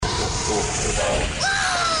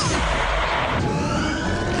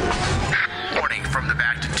Warning from the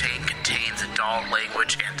Bacta Tank contains adult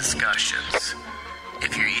language and discussions.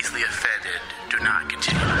 If you're easily offended, do not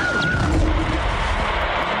continue.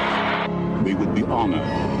 We would be honored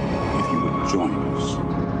if you would join us.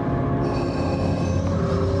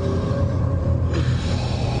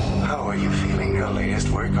 How are you feeling? Your latest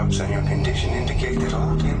workups on your condition indicate that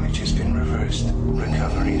all damage has been reversed.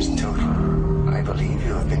 Recovery is total. I believe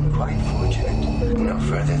you have been quite fortunate. No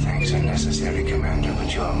further thanks are necessary, Commander,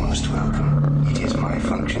 but you are most welcome. It is my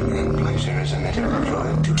function and pleasure as a medical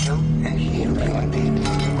droid to help and heal human beings.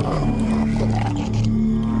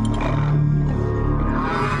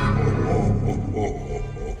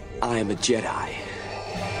 I am a Jedi,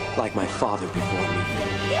 like my father before me.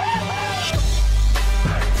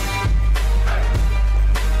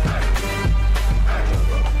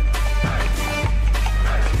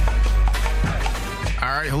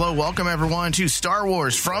 All right, hello, welcome everyone to Star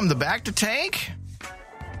Wars from the Bacta Tank.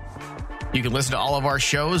 You can listen to all of our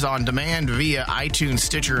shows on demand via iTunes,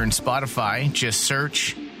 Stitcher, and Spotify. Just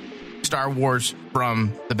search Star Wars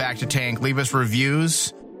from the Bacta Tank. Leave us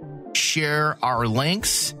reviews, share our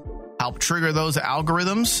links, help trigger those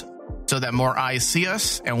algorithms so that more eyes see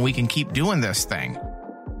us and we can keep doing this thing.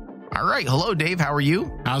 All right, hello, Dave. How are you?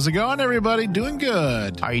 How's it going, everybody? Doing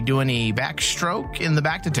good. Are you doing a backstroke in the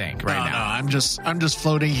Bacta Tank right now? No, I'm just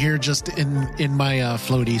floating here, just in my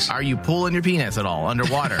floaties. Are you pulling your penis at all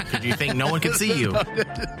underwater? Because you think no one can see you,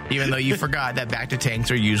 even though you forgot that Bacta Tanks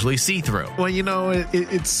are usually see-through. Well, you know,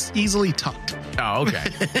 it's easily tucked. Oh, okay.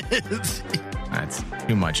 That's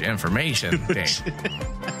too much information, Dave.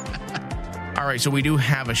 All right, so we do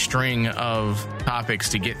have a string of topics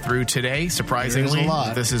to get through today. Surprisingly, There's a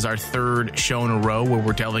lot. This is our third show in a row where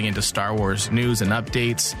we're delving into Star Wars news and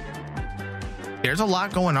updates. There's a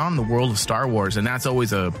lot going on in the world of Star Wars, and that's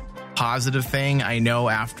always a positive thing. I know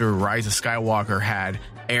after Rise of Skywalker had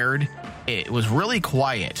aired, it was really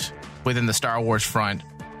quiet within the Star Wars front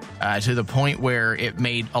to the point where it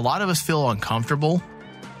made a lot of us feel uncomfortable.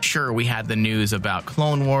 Sure, we had the news about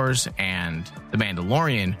Clone Wars and The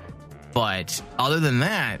Mandalorian, but other than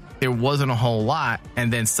that, there wasn't a whole lot.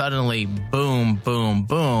 And then suddenly, boom, boom,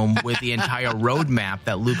 boom, with the entire roadmap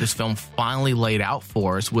that Lucasfilm finally laid out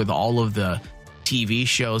for us with all of the TV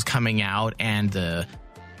shows coming out and the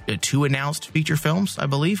two announced feature films, I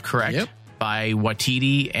believe, correct? Yep. By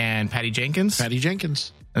Waititi and Patty Jenkins. Patty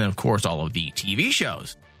Jenkins. And then, of course, all of the TV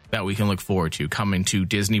shows that we can look forward to coming to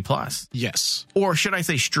Disney Plus. Yes. Or should I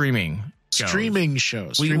say streaming? Streaming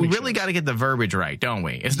shows. We really got to get the verbiage right, don't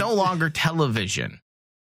we? It's no longer television.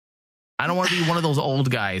 I don't want to be one of those old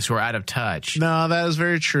guys who are out of touch. No, that is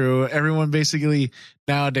very true. Everyone basically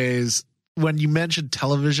nowadays, when you mention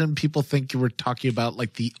television, people think you were talking about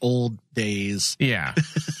like the old days. Yeah.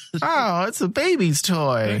 Oh, it's a baby's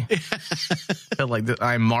toy. I feel like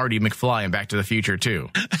I'm Marty McFly in Back to the Future, too.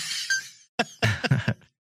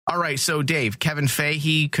 All right, so Dave, Kevin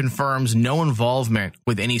Feige confirms no involvement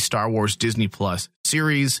with any Star Wars Disney Plus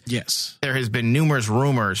series. Yes. There has been numerous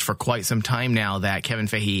rumors for quite some time now that Kevin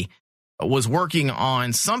Feige was working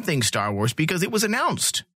on something Star Wars because it was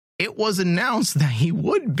announced. It was announced that he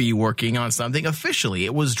would be working on something officially.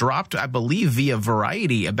 It was dropped, I believe, via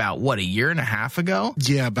Variety about, a year and a half ago?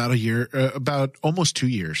 Yeah, about a year, about almost 2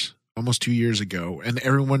 years. Almost 2 years ago. And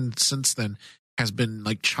everyone since then has been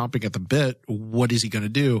like chomping at the bit. What is he going to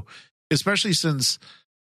do? Especially since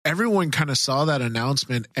everyone kind of saw that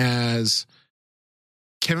announcement as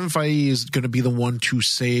Kevin Feige is going to be the one to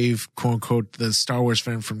save, quote unquote, the Star Wars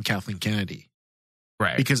fan from Kathleen Kennedy.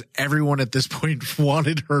 Right. Because everyone at this point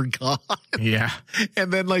wanted her gone. Yeah.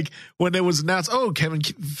 And then like when it was announced, oh, Kevin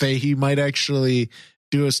Feige might actually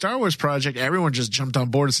do a Star Wars project, everyone just jumped on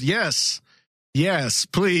board and said, yes,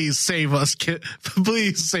 please save us.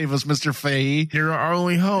 Please save us, Mr. Feige. You're our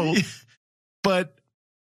only hope. But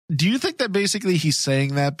do you think that basically he's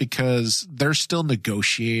saying that because they're still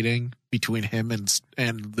negotiating between him and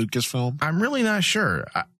Lucasfilm? I'm really not sure.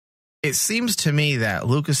 It seems to me that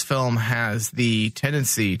Lucasfilm has the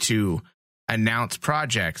tendency to announce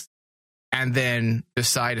projects and then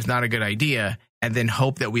decide it's not a good idea and then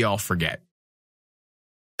hope that we all forget.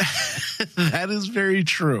 That is very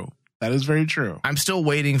true. That is very true. I'm still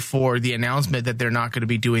waiting for the announcement that they're not going to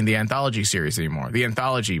be doing the anthology series anymore, the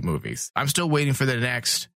anthology movies. I'm still waiting for the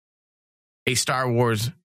next A Star Wars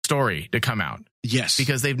story to come out. Yes.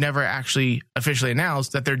 Because they've never actually officially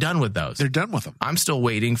announced that they're done with those. They're done with them. I'm still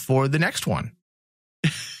waiting for the next one.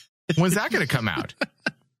 When's that going to come out?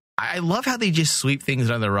 I love how they just sweep things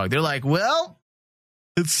under the rug. They're like, well,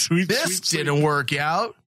 it's sweet. This didn't work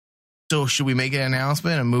out. So should we make an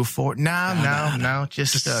announcement and move forward? No.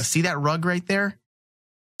 Just see that rug right there?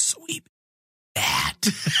 Sweep that.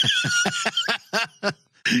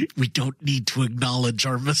 We don't need to acknowledge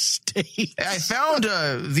our mistake. I found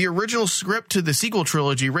the original script to the sequel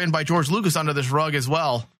trilogy written by George Lucas under this rug as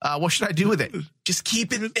well. What should I do with it? Just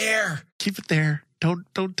keep it there. Keep it there.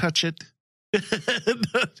 Don't touch it.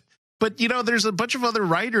 But, there's a bunch of other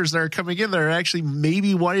writers that are coming in that are actually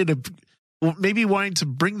maybe wanting to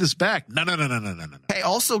bring this back. No. Hey,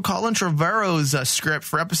 also Colin Trevorrow's script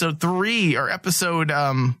for episode 3 or episode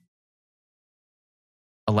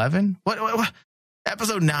 11? What?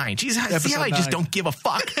 Episode 9. Jeez, see how I just don't give a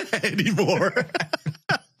fuck anymore.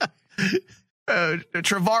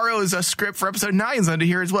 Trevorrow's script for episode 9 is under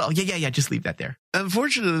here as well. Yeah. Just leave that there.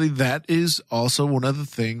 Unfortunately, that is also one of the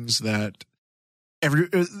things that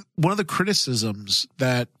one of the criticisms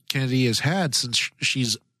that Kennedy has had since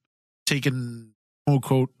she's taken, quote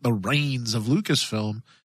unquote, the reins of Lucasfilm.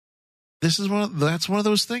 That's one of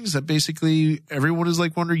those things that basically everyone is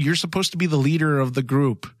like wondering, you're supposed to be the leader of the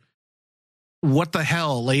group. What the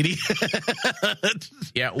hell, lady?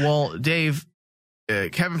 Yeah, well, Dave,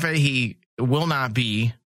 Kevin Feige will not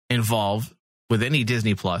be involved with any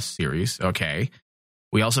Disney Plus series. Okay.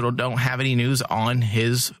 We also don't have any news on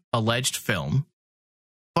his alleged film.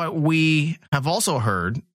 But we have also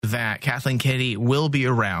heard that Kathleen Kennedy will be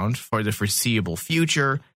around for the foreseeable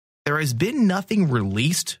future. There has been nothing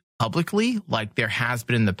released publicly like there has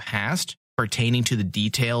been in the past pertaining to the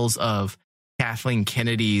details of Kathleen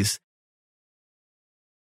Kennedy's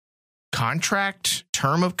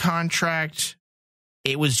term of contract.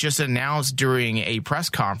 It was just announced during a press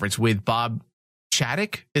conference with Bob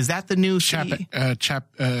Chapek. Is that the new Chapek?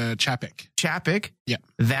 Chapek. Yeah.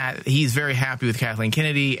 That he's very happy with Kathleen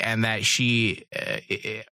Kennedy and that she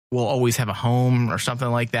will always have a home or something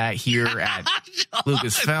like that here at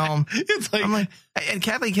Lucasfilm. It's like, I'm like, and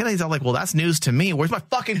Kathleen Kennedy's all like, well, that's news to me. Where's my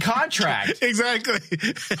fucking contract? Exactly.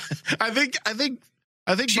 I think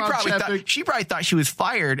she probably thought she was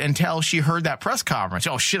fired until she heard that press conference.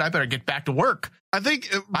 Oh shit, I better get back to work. I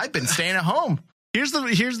think I've been staying at home. Here's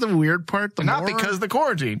the weird part. Not because of the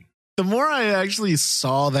quarantine. The more I actually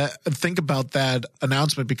think about that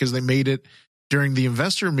announcement, because they made it during the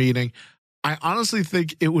investor meeting, I honestly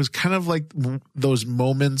think it was kind of like those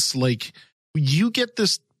moments, like you get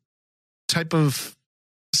this type of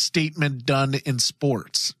statement done in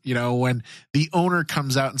sports, when the owner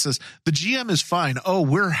comes out and says, the GM is fine. Oh,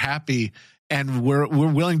 we're happy. And we're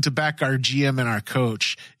willing to back our GM and our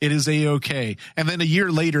coach. It is A-OK. And then a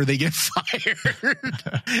year later, they get fired.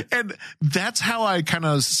 And that's how I kind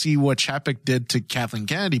of see what Chapek did to Kathleen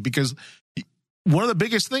Kennedy, because one of the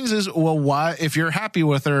biggest things is, well, why, if you're happy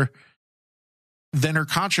with her, then her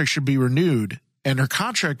contract should be renewed. And her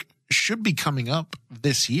contract should be coming up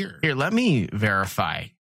this year. Here, let me verify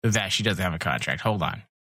that she doesn't have a contract. Hold on.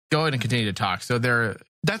 Go ahead and continue to talk. So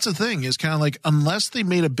that's the thing, is kind of like, unless they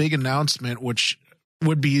made a big announcement, which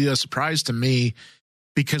would be a surprise to me,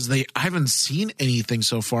 because I haven't seen anything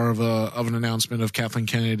so far of an announcement of Kathleen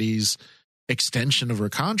Kennedy's extension of her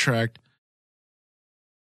contract.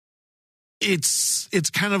 It's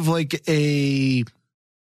kind of like a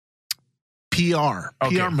PR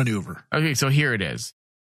maneuver. Okay, so here it is.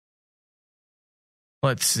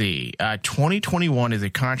 Let's see. 2021 is a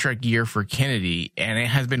contract year for Kennedy, and it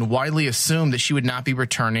has been widely assumed that she would not be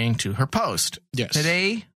returning to her post. Yes.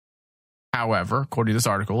 Today, however, according to this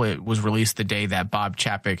article, it was released the day that Bob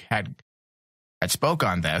Chapek had spoke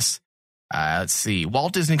on this. Let's see.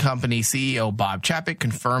 Walt Disney Company CEO Bob Chapek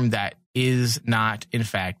confirmed that is not, in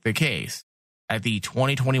fact, the case. At the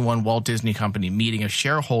 2021 Walt Disney Company meeting of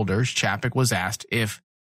shareholders, Chapek was asked if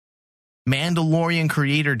Mandalorian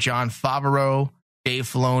creator Jon Favreau, Dave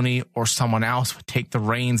Filoni, or someone else would take the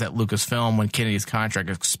reins at Lucasfilm when Kennedy's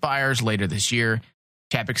contract expires later this year.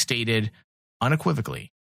 Chapek stated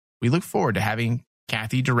unequivocally, "We look forward to having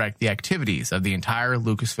Kathy direct the activities of the entire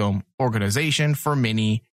Lucasfilm organization for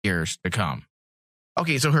many years to come."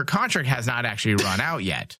 Okay, so her contract has not actually run out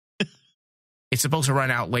yet. It's supposed to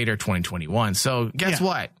run out later 2021. So guess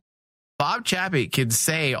what? Bob Chapek can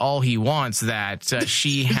say all he wants that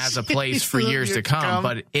she has a place for years to come,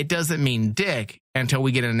 but it doesn't mean dick until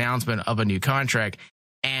we get an announcement of a new contract.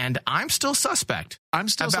 And I'm still suspect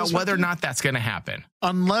about whether or not that's going to happen.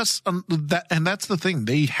 Unless and that's the thing.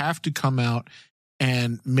 They have to come out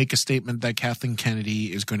and make a statement that Kathleen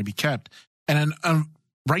Kennedy is going to be kept. And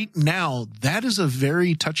right now, that is a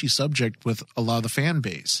very touchy subject with a lot of the fan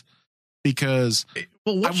base, because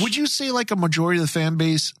would you say like a majority of the fan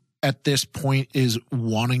base at this point is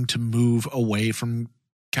wanting to move away from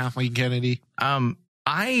Kathleen Kennedy?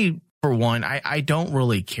 I for one, I don't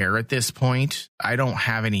really care at this point. I don't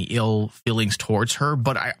have any ill feelings towards her,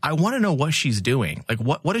 but I want to know what she's doing. Like,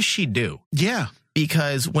 what does she do? Yeah.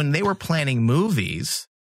 Because when they were planning movies,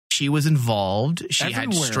 she was involved. She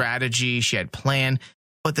had strategy. She had plan.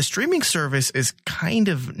 But the streaming service is kind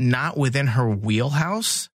of not within her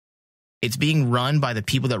wheelhouse. It's being run by the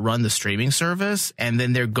people that run the streaming service. And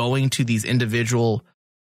then they're going to these individual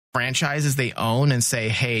franchises they own and say,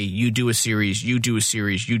 hey, you do a series, you do a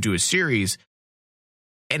series, you do a series.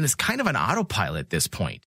 And it's kind of an autopilot at this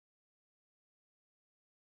point.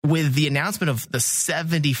 With the announcement of the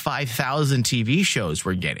 75,000 TV shows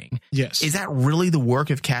we're getting. Yes. Is that really the work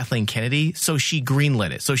of Kathleen Kennedy? So she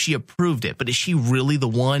greenlit it. So she approved it. But is she really the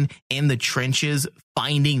one in the trenches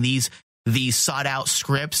finding these sought out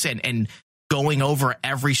scripts and going over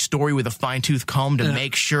every story with a fine tooth comb to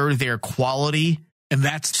make sure they're quality? And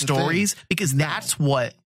that's stories, because that's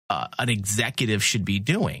what an executive should be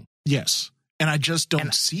doing. Yes. And I just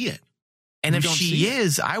don't see it. And if she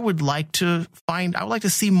is, I would like to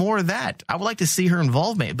see more of that. I would like to see her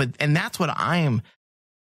involvement. And that's what I am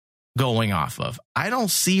going off of. I don't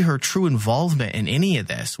see her true involvement in any of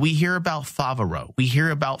this. We hear about Favreau. We hear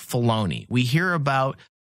about Filoni. We hear about,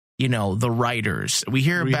 the writers. We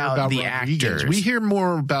hear about the actors. We hear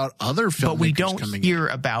more about other filmmakers, but we don't hear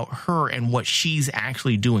about her and what she's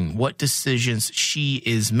actually doing, what decisions she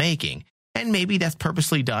is making. And maybe that's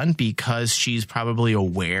purposely done because she's probably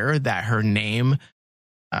aware that her name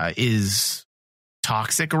is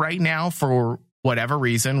toxic right now for whatever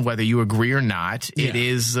reason, whether you agree or not. Yeah. It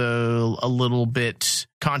is a little bit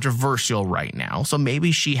controversial right now. So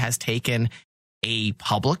maybe she has taken a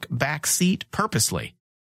public backseat purposely.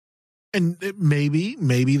 And maybe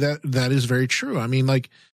that is very true. I mean, like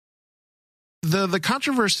the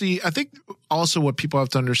controversy, I think also what people have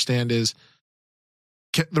to understand is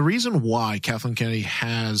the reason why Kathleen Kennedy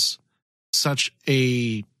has such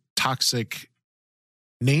a toxic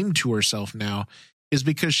name to herself now is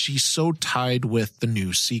because she's so tied with the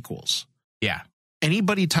new sequels. Yeah.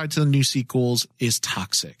 Anybody tied to the new sequels is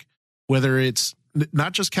toxic, whether it's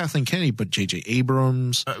not just Kathleen Kennedy, but J.J.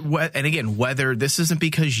 Abrams. And again, whether this isn't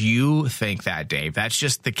because you think that, Dave, that's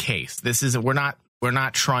just the case. This isn't, we're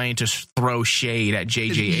not trying to throw shade at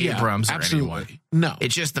J.J. Abrams or anyone. No.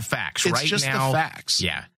 It's just the facts. It's right just now, the facts.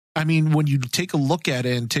 Yeah. I mean, when you take a look at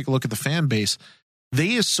it and take a look at the fan base,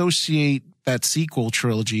 they associate that sequel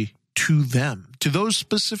trilogy to them, to those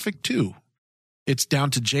specific two. It's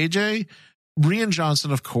down to J.J., Rian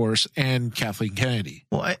Johnson, of course, and Kathleen Kennedy.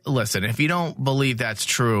 Well, listen, if you don't believe that's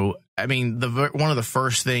true, I mean, one of the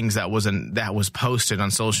first things that was posted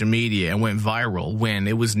on social media and went viral when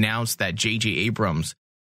it was announced that J.J. Abrams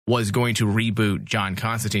was going to reboot John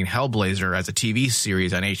Constantine Hellblazer as a TV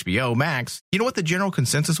series on HBO Max. You know what the general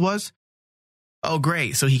consensus was? Oh,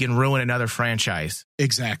 great. So he can ruin another franchise.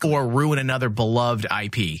 Exactly. Or ruin another beloved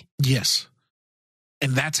IP. Yes.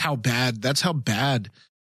 And that's how bad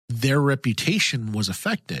their reputation was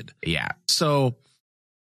affected. Yeah. So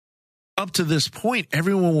up to this point,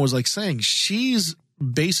 everyone was like saying she's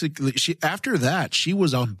basically, after that, she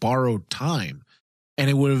was on borrowed time. And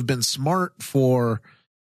it would have been smart for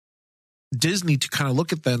Disney to kind of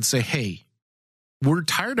look at that and say, hey, we're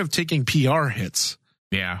tired of taking PR hits.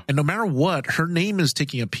 Yeah. And no matter what, her name is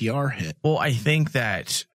taking a PR hit. Well, I think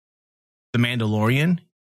that The Mandalorian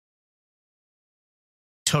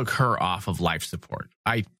took her off of life support.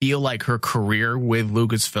 I feel like her career with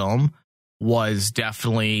Lucasfilm was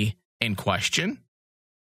definitely in question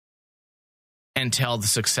until the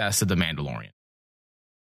success of The Mandalorian.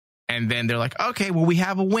 And then they're like, okay, well, we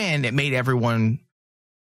have a win. It made everyone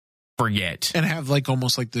forget. And have like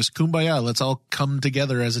almost like this kumbaya, let's all come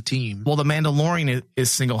together as a team. Well, The Mandalorian is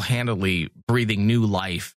single-handedly breathing new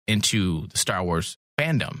life into the Star Wars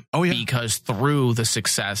fandom. Oh, yeah. Because through the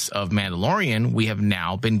success of Mandalorian, we have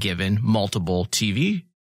now been given multiple TV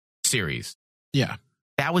series. Yeah.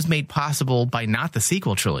 That was made possible by not the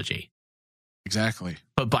sequel trilogy. Exactly.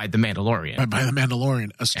 But by The Mandalorian. By The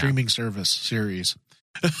Mandalorian, a streaming service series.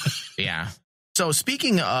 Yeah. So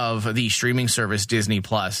speaking of the streaming service Disney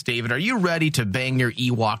Plus, David, are you ready to bang your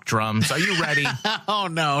Ewok drums? Are you ready? Oh,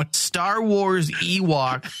 no. Star Wars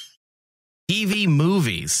Ewok TV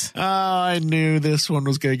movies. Oh, I knew this one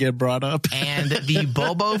was going to get brought up. And the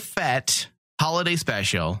Boba Fett holiday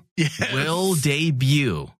special will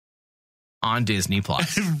debut on Disney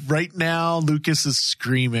Plus. Right now, Lucas is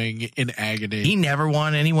screaming in agony. He never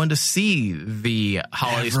wanted anyone to see the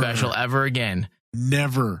holiday special ever again.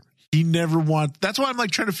 Never. He never wants. That's why I'm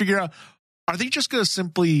like trying to figure out, are they just going to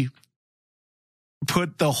simply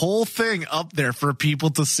put the whole thing up there for people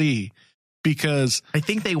to see? Because I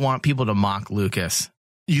think they want people to mock Lucas.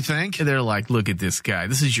 You think? And they're like, look at this guy.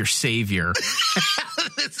 This is your savior.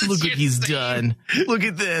 Look what he's done. Look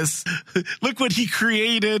at this. Look what he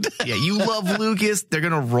created. Yeah, you love Lucas. They're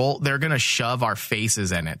gonna shove our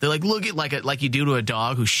faces in it. They're like, look at like you do to a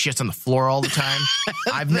dog who shits on the floor all the time.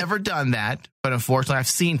 I've never done that, but unfortunately I've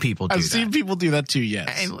seen people do that. I've seen people do that too,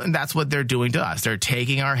 yes. And that's what they're doing to us. They're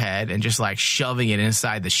taking our head and just like shoving it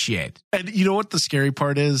inside the shit. And you know what the scary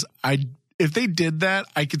part is? If they did that,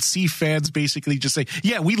 I could see fans basically just say,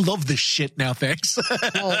 yeah, we love this shit now, thanks.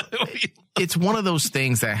 Well, it's one of those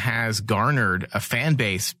things that has garnered a fan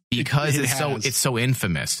base because it's so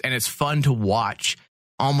infamous and it's fun to watch,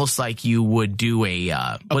 almost like you would do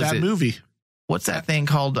a movie. What's that thing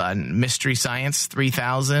called? Mystery Science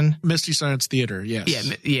 3000? Mystery Science Theater, yes.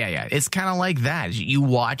 Yeah. It's kind of like that. You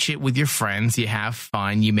watch it with your friends, you have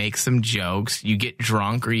fun, you make some jokes, you get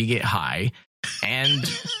drunk or you get high. And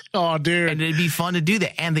oh, dude, and it'd be fun to do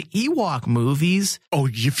that. And the Ewok movies. Oh,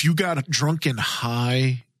 if you got drunk and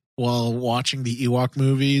high while watching the Ewok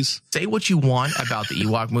movies, say what you want about the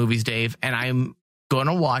Ewok movies, Dave, and I'm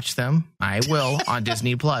gonna watch them. I will on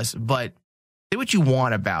Disney Plus. But say what you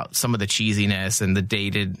want about some of the cheesiness and the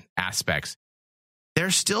dated aspects.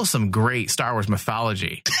 There's still some great Star Wars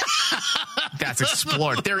mythology that's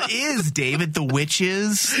explored. There is, David, the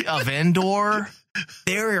witches of Endor.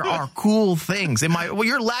 There are cool things. Well,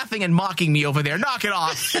 you're laughing and mocking me over there. Knock it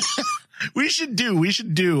off. We should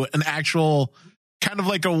do an actual kind of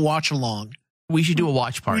like a watch along. We should do a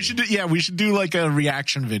watch party. We should do like a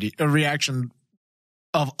reaction video, a reaction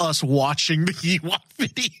of us watching the Ewok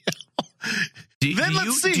video.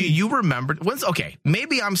 Let's see. Do you remember? Okay,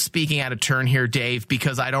 maybe I'm speaking out of turn here, Dave,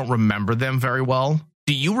 because I don't remember them very well.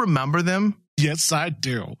 Do you remember them? Yes, I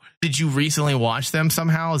do. Did you recently watch them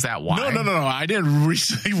somehow? Is that why? No. I didn't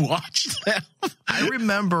recently watch them. I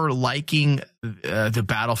remember liking the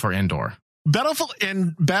Battle for Endor. Battle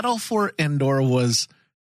for Endor was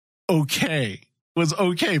okay.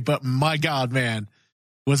 But my God, man,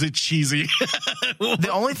 was it cheesy? The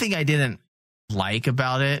only thing I didn't like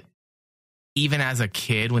about it, even as a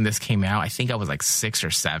kid when this came out, I think I was like 6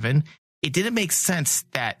 or 7. It didn't make sense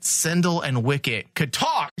that Sindel and Wicket could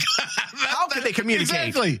talk. How could they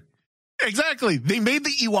communicate? Exactly. They made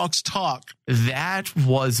the Ewoks talk. That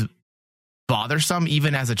was bothersome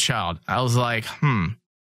even as a child. I was like,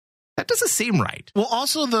 that doesn't seem right. Well,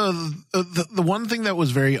 also the one thing that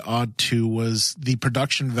was very odd too was the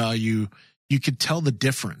production value. You could tell the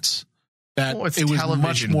difference. That it was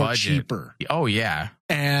much more budget. Cheaper. Oh, yeah.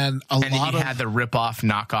 And then you had the rip-off,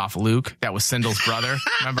 knockoff Luke. That was Sindel's brother.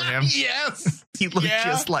 Remember him? Yes. He looked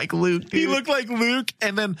just like Luke, dude. He looked like Luke.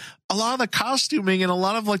 And then a lot of the costuming and a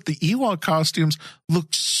lot of like the Ewok costumes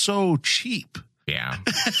looked so cheap. Yeah.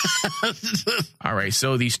 All right.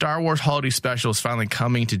 So the Star Wars Holiday Special is finally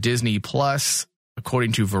coming to Disney Plus,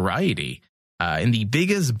 according to Variety. In the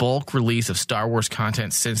biggest bulk release of Star Wars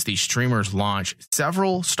content since the streamer's launch,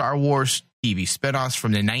 several Star Wars TV spinoffs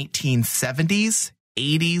from the 1970s,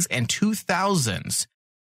 80s, and 2000s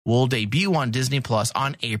will debut on Disney Plus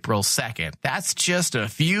on April 2nd. That's just a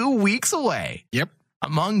few weeks away. Yep.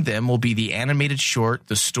 Among them will be the animated short,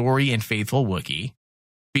 The Story and Faithful Wookiee,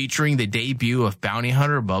 featuring the debut of bounty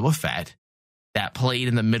hunter Boba Fett, that played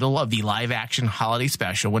in the middle of the live-action holiday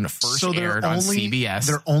special when it first aired on CBS.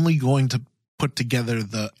 They're only going to put together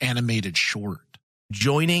the animated short.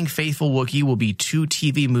 Joining Faithful Wookiee will be 2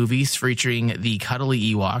 TV movies featuring the cuddly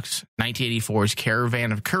Ewoks, 1984's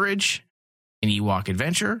Caravan of Courage, an Ewok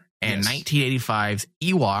Adventure, and 1985's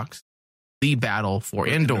Ewoks, The Battle for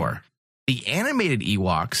Endor. The animated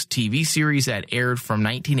Ewoks TV series that aired from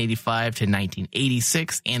 1985 to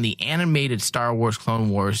 1986, and the animated Star Wars Clone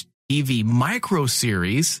Wars TV micro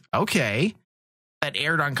series, that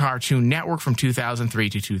aired on Cartoon Network from 2003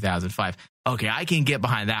 to 2005. Okay, I can get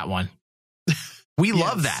behind that one. We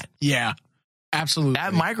love that. Yeah, absolutely.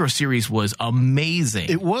 That micro series was amazing.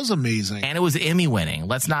 It was amazing. And it was Emmy winning.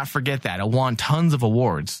 Let's not forget that. It won tons of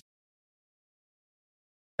awards.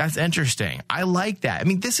 That's interesting. I like that. I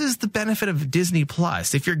mean, this is the benefit of Disney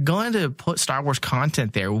Plus. If you're going to put Star Wars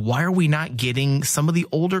content there, why are we not getting some of the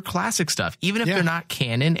older classic stuff? Even if they're not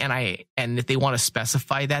canon, and if they want to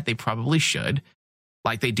specify that, they probably should.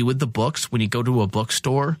 Like they do with the books. When you go to a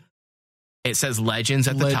bookstore, it says Legends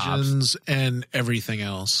at the top. Legends and everything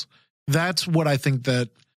else. That's what I think, that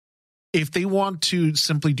if they want to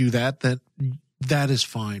simply do that is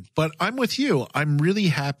fine. But I'm with you. I'm really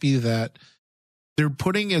happy that they're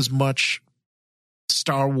putting as much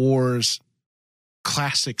Star Wars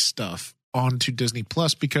classic stuff onto Disney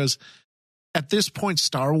Plus, because at this point,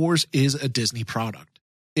 Star Wars is a Disney product.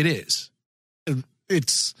 It is.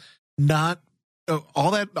 It's not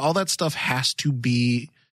all that stuff has to be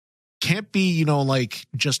can't be, like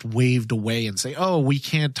just waved away and say, oh, we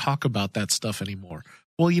can't talk about that stuff anymore.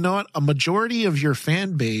 Well, you know what? A majority of your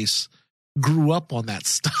fan base grew up on that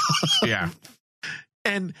stuff. Yeah.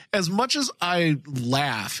 And as much as I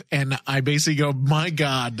laugh and I basically go, my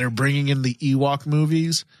God, they're bringing in the Ewok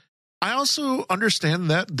movies, I also understand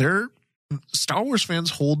that Star Wars fans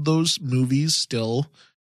hold those movies still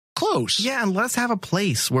close. Yeah, and let's have a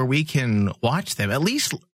place where we can watch them. At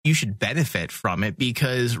least you should benefit from it,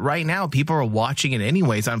 because right now people are watching it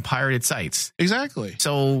anyways on pirated sites. Exactly.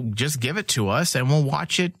 So just give it to us and we'll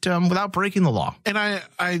watch it without breaking the law. And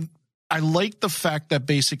I like the fact that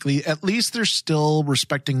basically at least they're still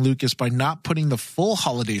respecting Lucas by not putting the full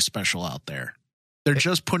holiday special out there. They're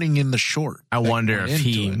just putting in the short. I wonder if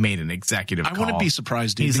he made an executive call. I wouldn't be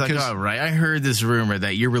surprised, dude. He's like, all right, I heard this rumor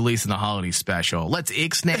that you're releasing the holiday special. Let's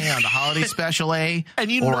ixnay on the holiday special, eh?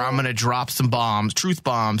 Or I'm going to drop some bombs, truth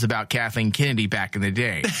bombs about Kathleen Kennedy back in the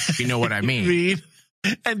day. You know what I mean?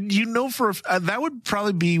 And that would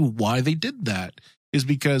probably be why they did that, is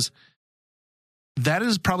because that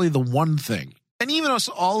is probably the one thing. And even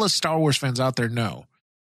all the Star Wars fans out there know,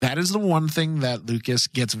 that is the one thing that Lucas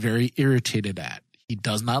gets very irritated at. He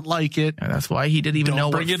does not like it. And that's why he didn't even know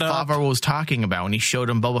what Favreau was talking about when he showed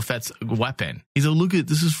him Boba Fett's weapon. He's like, look,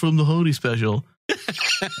 this is from the holiday special.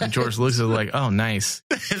 And George Lucas is like, oh, nice.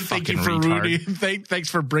 Thank you for thanks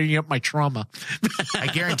for bringing up my trauma. I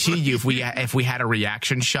guarantee you, if we had a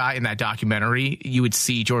reaction shot in that documentary, you would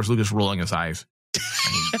see George Lucas rolling his eyes. I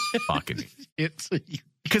mean, fucking.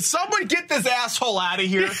 Could someone get this asshole out of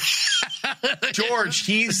here? George,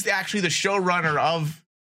 he's actually the showrunner of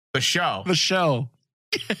the show. The show.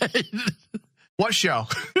 What show?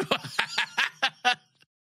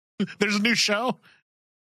 There's a new show?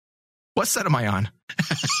 What set am I on?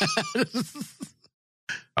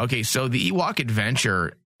 Okay, so the Ewok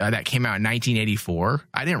Adventure that came out in 1984,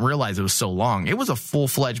 I didn't realize it was so long. It was a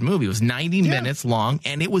full-fledged movie. It was 90 minutes long,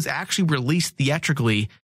 and it was actually released theatrically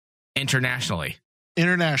internationally.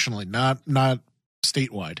 Internationally, not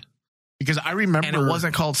statewide. Because I remember... And it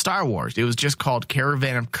wasn't called Star Wars. It was just called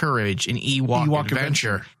Caravan of Courage and Ewok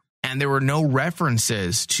Adventure. And there were no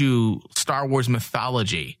references to Star Wars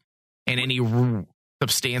mythology in any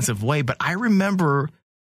substantive way. But I remember...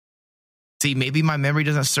 See, maybe my memory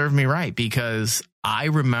doesn't serve me right, because I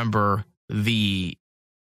remember the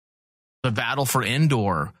battle for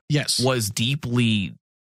Endor was deeply...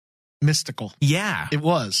 mystical. Yeah. It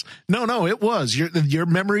was. No, it was. Your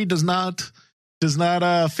memory does not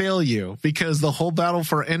fail you, because the whole battle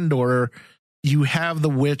for Endor, you have the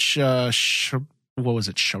witch, what was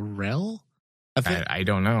it, Sharel? I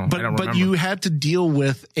don't know. But you had to deal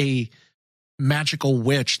with a magical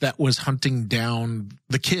witch that was hunting down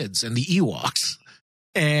the kids and the Ewoks.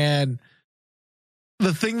 And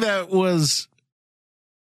the thing that's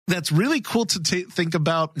really cool to think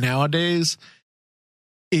about nowadays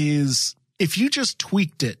is, if you just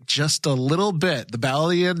tweaked it just a little bit, the Battle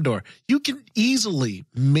of the Endor, you can easily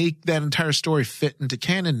make that entire story fit into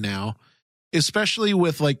canon now, especially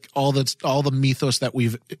with like all the mythos that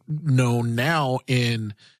we've known now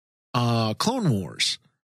in Clone Wars.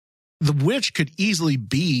 The witch could easily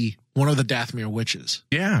be one of the Dathomir witches.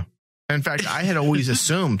 Yeah. In fact, I had always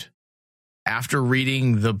assumed, after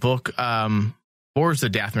reading the book, or was the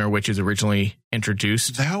Dathomir witches originally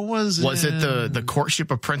introduced? That was it the courtship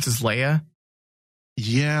of Princess Leia?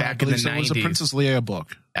 Yeah, back in the 90s. It was a Princess Leia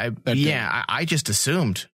book. I just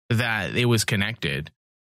assumed that it was connected.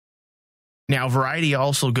 Now, Variety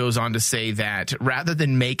also goes on to say that rather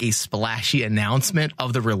than make a splashy announcement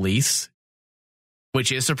of the release,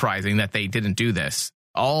 which is surprising that they didn't do this,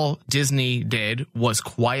 all Disney did was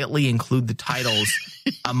quietly include the titles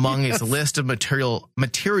among its list of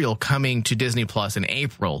material coming to Disney Plus in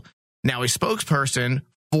April. Now, a spokesperson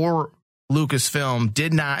for Lucasfilm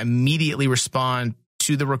did not immediately respond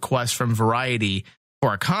to the request from Variety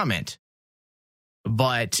for a comment,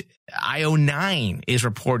 but IO9 is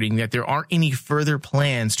reporting that there aren't any further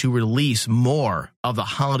plans to release more of the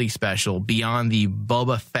holiday special beyond the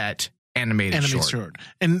Boba Fett animated short.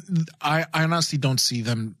 And I honestly don't see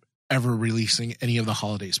them ever releasing any of the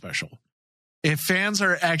holiday special. If fans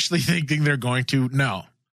are actually thinking they're going to, no.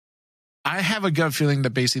 I have a gut feeling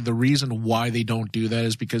that basically the reason why they don't do that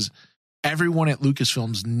is because everyone at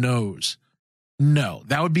Lucasfilms knows, no,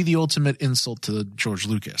 that would be the ultimate insult to George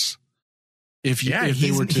Lucas.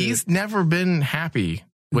 He's never been happy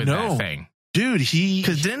with that thing. Dude,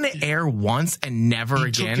 because didn't it air once and never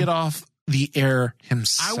again? Took it off the air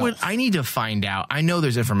himself. I need to find out. I know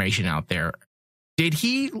there's information out there. Did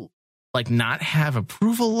he not have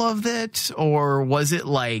approval of it, or was it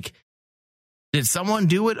did someone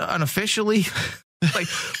do it unofficially? Like,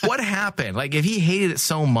 what happened? Like, if he hated it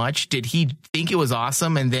so much, did he think it was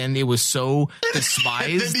awesome and then it was so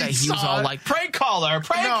despised that he was all like, prank caller,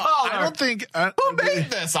 prank caller? I don't think who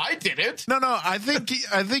made this? I didn't. No, I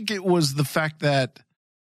think it was the fact that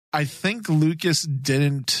I think Lucas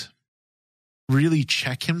didn't really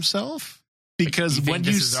check himself, because when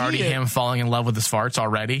you see already him falling in love with his farts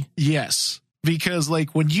already. Yes, because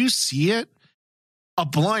like when you see it, a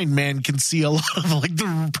blind man can see a lot of like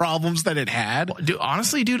the problems that it had. Dude,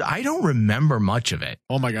 honestly, I don't remember much of it.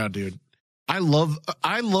 Oh my god, dude. I love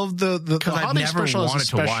the holiday special. Wanted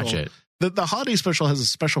to watch it. The holiday special has a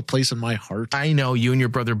special place in my heart. I know you and your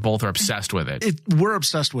brother both are obsessed with it. We're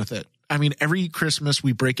obsessed with it. I mean, every Christmas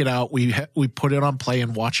we break it out. We put it on play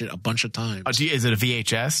and watch it a bunch of times. Is it a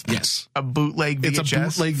VHS? Yes. A bootleg VHS? It's a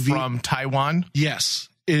bootleg from Taiwan? Yes.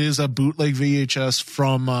 It is a bootleg VHS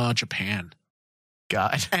from Japan.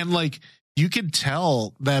 God. And like, you could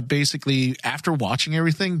tell that basically after watching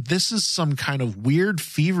everything, this is some kind of weird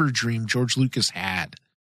fever dream George Lucas had,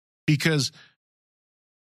 because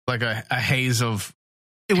like a haze of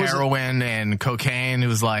heroin and cocaine. It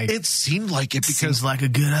was like, it seemed like it, because seems like a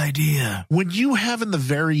good idea. When you have in the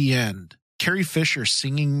very end Carrie Fisher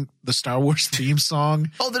singing the Star Wars theme song.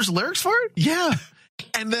 Oh, there's lyrics for it? Yeah.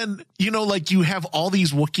 And then, like you have all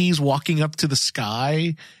these Wookiees walking up to the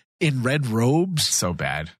sky in red robes. So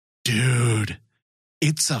bad. Dude,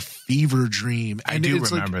 it's a fever dream. I do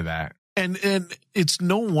remember that. And it's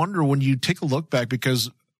no wonder when you take a look back, because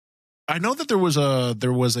I know that there was a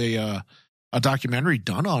documentary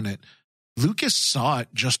done on it. Lucas saw it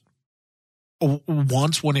just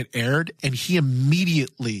once when it aired, and he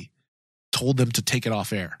immediately told them to take it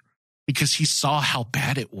off air because he saw how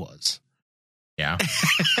bad it was. Yeah.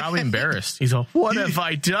 Probably embarrassed. He's all, what have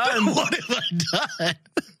I done? What have I done?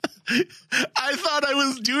 I thought I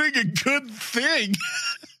was doing a good thing.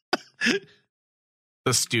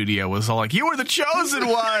 The studio was all like, you were the chosen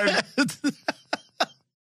one.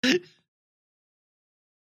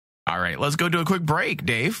 All right, let's go to a quick break,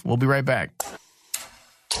 Dave. We'll be right back.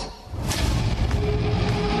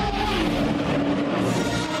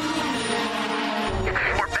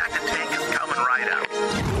 Bacta Tank is coming right up.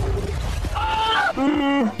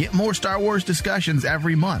 Get more Star Wars discussions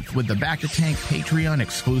every month with the Bacta Tank Patreon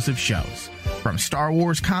exclusive shows. From Star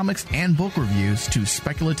Wars comics and book reviews to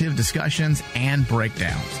speculative discussions and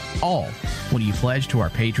breakdowns. All when you pledge to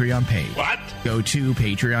our Patreon page. What? Go to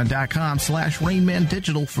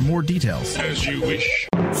patreon.com/RainmanDigital for more details. As you wish.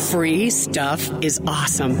 Free stuff is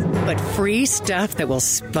awesome, but free stuff that will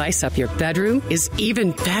spice up your bedroom is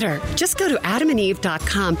even better. Just go to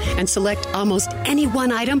adamandeve.com and select almost any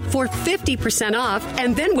one item for 50% off,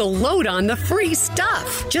 and then we'll load on the free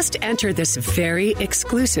stuff. Just enter this very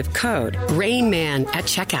exclusive code, RAINMAN, at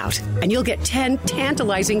checkout, and you'll get 10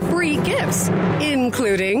 tantalizing free gifts,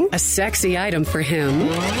 including a sexy item for him,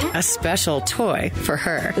 a special toy for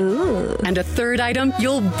her, and a third item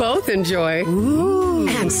you'll both enjoy.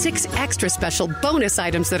 And 6 extra special bonus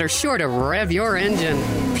items that are sure to rev your engine,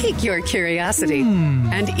 pique your curiosity,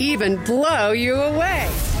 and even blow you away.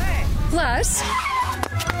 Plus,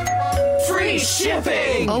 free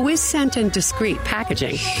shipping! Always sent in discreet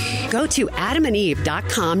packaging. Go to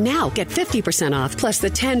adamandeve.com now. Get 50% off plus the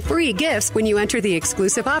 10 free gifts when you enter the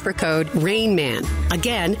exclusive offer code RAINMAN.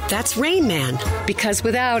 Again, that's RAINMAN. Because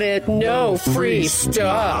without it, no free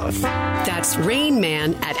stuff. That's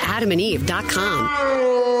RAINMAN at adamandeve.com.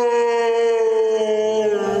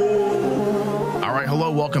 All right,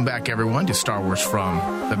 hello, welcome back, everyone, to Star Wars from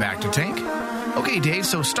the Bacta Tank. Okay, Dave,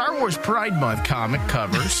 so Star Wars Pride Month comic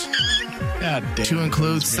covers to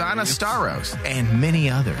include Sana Staros and many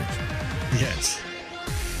others. Yes.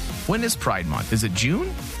 When is Pride Month? Is it June?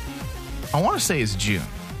 I want to say it's June.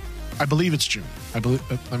 I believe it's June. Let me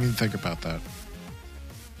think about that.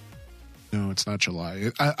 No, it's not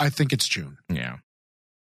July. I think it's June. Yeah.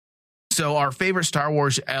 So our favorite Star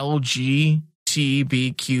Wars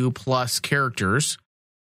LGBTQ plus characters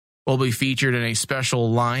will be featured in a special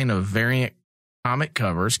line of variant comic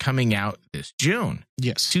covers coming out this June.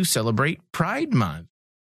 Yes. To celebrate Pride Month.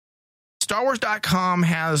 StarWars.com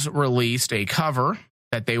has released a cover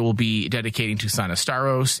that they will be dedicating to Sana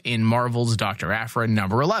Staros in Marvel's Dr. Aphra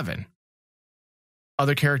number 11.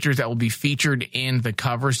 Other characters that will be featured in the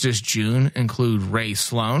covers this June include Rey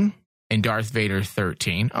Sloane and Darth Vader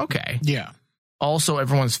 13. Okay. Yeah. Also,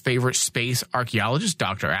 everyone's favorite space archaeologist,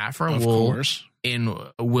 Dr. Aphra,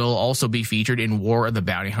 will also be featured in War of the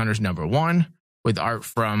Bounty Hunters number 1 with art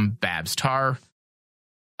from Babs Tarr.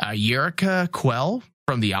 Yerica Quell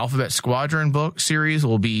from the Alphabet Squadron book series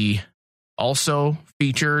will be also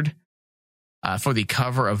featured for the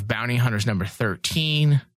cover of Bounty Hunters number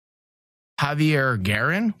 13. Javier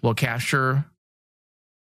Garin will capture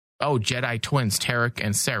Jedi twins Tarek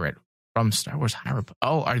and Serret from Star Wars High Republic.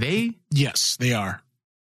 Oh, are they? Yes, they are.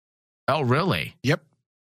 Oh, really? Yep.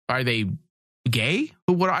 Are they gay?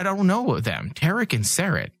 I don't know them. Tarek and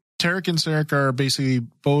Serret. Tarek and Serret are basically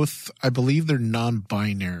both, I believe they're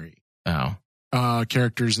non-binary. Oh.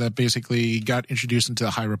 Characters that basically got introduced into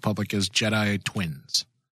the High Republic as Jedi twins.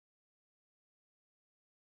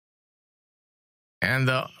 And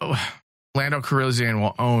Lando Calrissian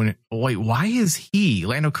will own. Wait, why is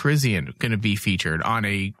Lando Calrissian going to be featured on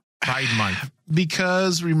a Pride Month?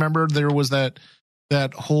 Because remember, there was that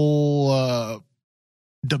whole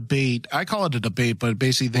debate. I call it a debate, but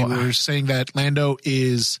basically they were saying that Lando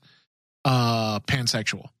is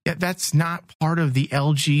pansexual. Yeah, that's not part of the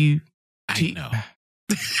LGBT. I know,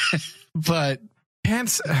 but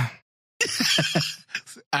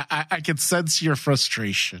I can sense your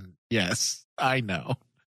frustration. Yes, I know.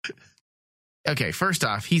 Okay, first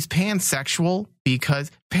off, he's pansexual because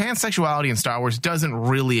pansexuality in Star Wars doesn't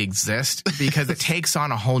really exist because it takes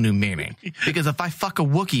on a whole new meaning. Because if I fuck a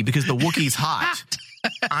Wookiee because the Wookiee's hot,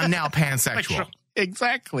 I'm now pansexual.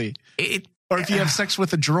 Exactly. Or if you have sex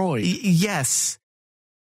with a droid. Yes.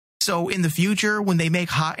 So in the future, when they make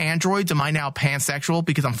hot androids, am I now pansexual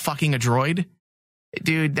because I'm fucking a droid?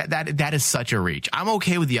 Dude, that is such a reach. I'm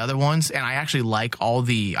okay with the other ones, and I actually like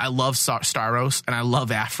I love Staros and I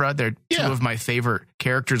love Afra. They're two of my favorite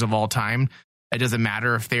characters of all time. It doesn't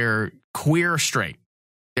matter if they're queer or straight.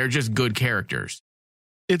 They're just good characters.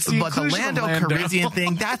 But the Lando Calrissian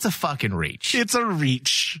thing, that's a fucking reach. It's a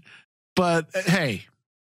reach. But hey,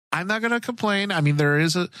 I'm not going to complain. I mean,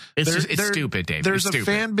 it's stupid, Dave. There's a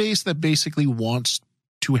fan base that basically wants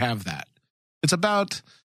to have that. It's about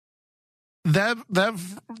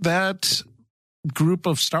that group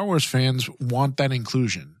of Star Wars fans want that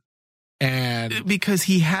inclusion. And because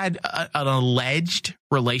he had an alleged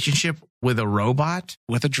relationship with a robot,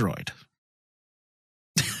 with a droid.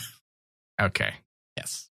 Okay.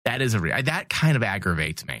 Yes. That is that kind of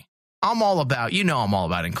aggravates me. I'm all about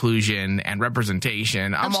inclusion and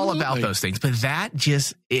representation. I'm all about those things, but that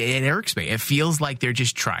just, it irks me. It feels like they're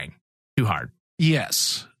just trying too hard.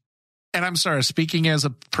 Yes. And I'm sorry, speaking as a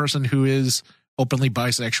person who is openly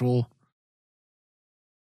bisexual,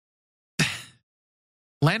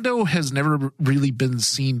 Lando has never really been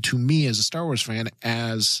seen to me as a Star Wars fan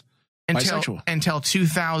as bisexual. Until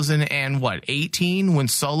 2018 when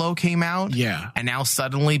Solo came out. Yeah. And now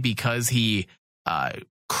suddenly because he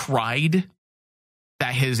cried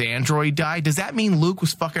that his android died, does that mean Luke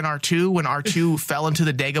was fucking R2 when R2 fell into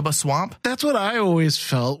the Dagobah swamp? That's what I always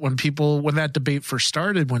felt when that debate first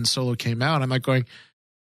started when Solo came out. I'm like going,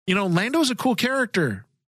 Lando's a cool character.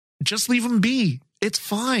 Just leave him be. It's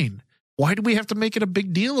fine. Why do we have to make it a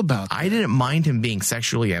big deal about that? I didn't mind him being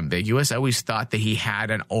sexually ambiguous. I always thought that he had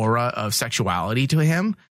an aura of sexuality to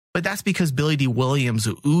him, but that's because Billy D. Williams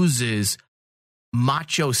oozes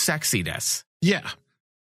macho sexiness. Yeah.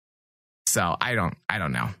 So I don't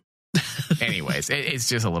know. Anyways, it's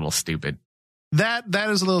just a little stupid. That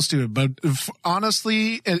is a little stupid, but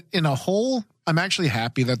honestly, in a whole, I'm actually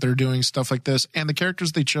happy that they're doing stuff like this, and the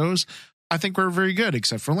characters they chose, I think were very good,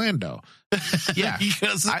 except for Lando. Yeah,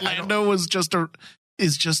 because Lando was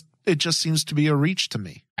it just seems to be a reach to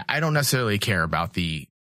me. I don't necessarily care about the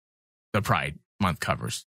Pride Month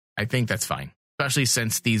covers. I think that's fine, especially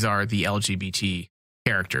since these are the LGBT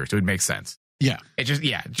characters. It would make sense. Yeah.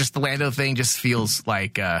 Just the Lando thing just feels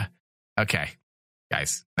like, okay,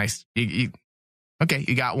 guys, nice. You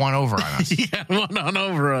got one over on us. Yeah, one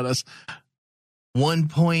over on us. 1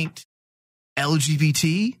 point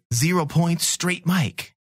LGBT, 0 points straight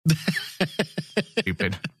Mike.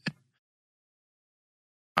 Stupid.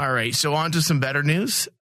 All right, so on to some better news.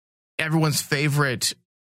 Everyone's favorite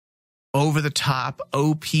over-the-top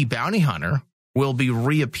OP bounty hunter will be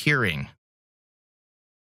reappearing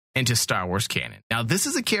into Star Wars canon. Now, this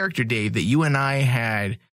is a character, Dave, that you and I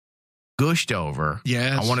had gushed over.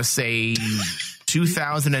 Yes. I want to say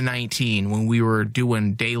 2019 when we were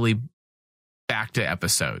doing daily Bacta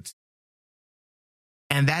episodes.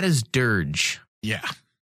 And that is Dirge. Yeah.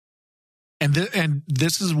 And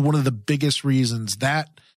this is one of the biggest reasons that,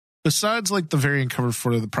 besides like the variant cover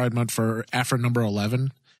for the Pride Month for Afra number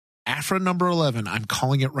 11, I'm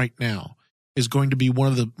calling it right now, is going to be one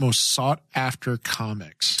of the most sought after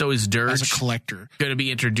comics. So is Dirge as a collector going to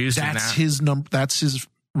be introduced? That's his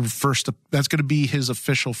first. That's going to be his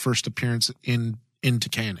official first appearance into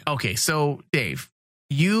canon. Okay, so Dave,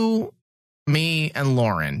 you, me, and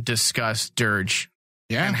Lauren discussed Dirge.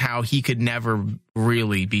 Yeah. And how he could never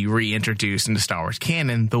really be reintroduced into Star Wars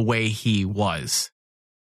canon the way he was.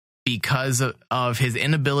 because of his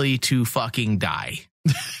inability to fucking die.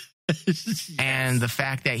 Yes. And the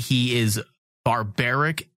fact that he is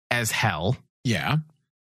barbaric as hell. Yeah.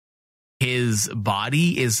 His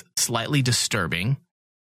body is slightly disturbing.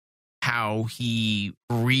 How he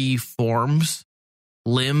reforms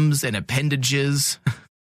limbs and appendages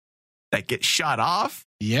that get shot off.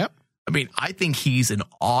 Yep. I mean, I think he's an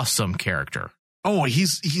awesome character. Oh,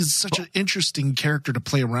 he's such an interesting character to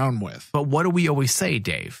play around with. But what do we always say,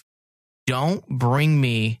 Dave? Don't bring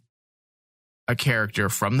me a character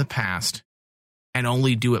from the past and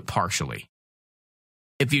only do it partially.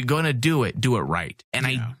 If you're going to do it right. And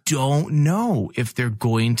I don't know if they're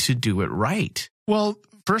going to do it right. Well,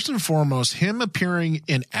 first and foremost, him appearing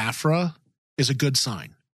in Afra is a good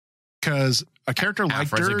sign. Because a character like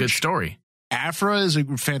Afra's Dirge, a good story. Afra is a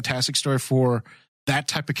fantastic story for that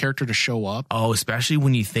type of character to show up. Oh, especially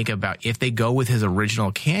when you think about if they go with his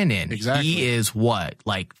original canon. Exactly. He is what?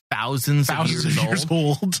 Like thousands of years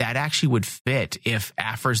old? That actually would fit if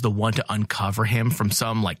Afra's the one to uncover him from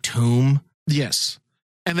some like tomb. Yes.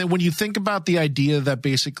 And then when you think about the idea that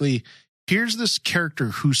basically here's this character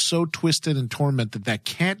who's so twisted and tormented that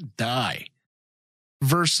can't die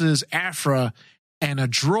versus Afra and a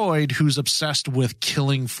droid who's obsessed with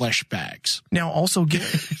killing flesh bags. Now, also,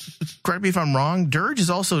 correct me if I'm wrong, Dirge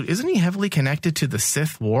is also, isn't he heavily connected to the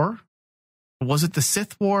Sith War? Was it the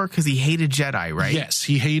Sith War? Because he hated Jedi, right? Yes,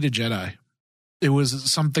 he hated Jedi. It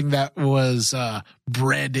was something that was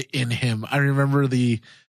bred in him. I remember the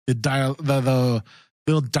little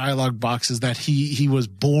dialogue boxes that he was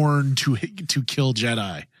born to kill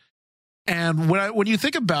Jedi. And when you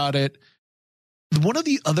think about it, one of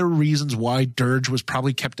the other reasons why Dirge was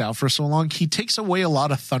probably kept out for so long, he takes away a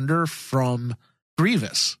lot of thunder from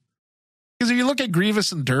Grievous. Because if you look at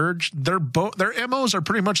Grievous and Dirge, their MOs are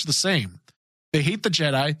pretty much the same. They hate the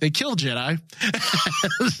Jedi, they kill Jedi,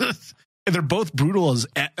 and they're both brutal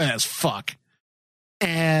as fuck.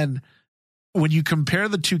 And when you compare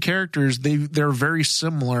the two characters, they're very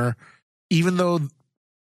similar, even though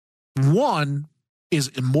one is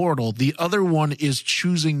immortal, the other one is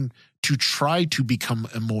choosing to try to become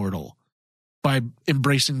immortal by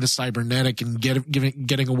embracing the cybernetic and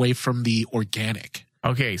getting away from the organic.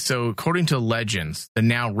 Okay, so according to Legends, the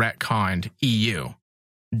now retconned EU,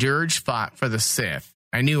 Dirge fought for the Sith.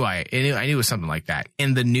 I knew it was something like that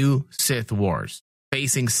in the new Sith Wars,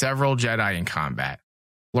 facing several Jedi in combat,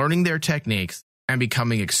 learning their techniques and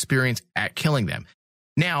becoming experienced at killing them.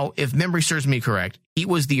 Now, if memory serves me correct, he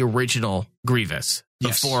was the original Grievous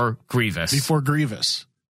before Grievous. Before Grievous.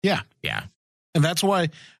 Yeah. Yeah. And that's why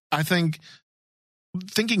I think,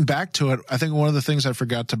 thinking back to it, I think one of the things I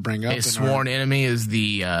forgot to bring up. His sworn enemy is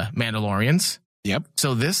the Mandalorians. Yep.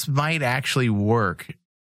 So this might actually work.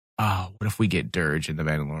 Oh, what if we get Dirge in the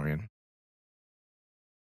Mandalorian?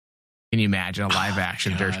 Can you imagine a live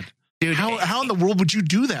action Dirge? Dude, how in the world would you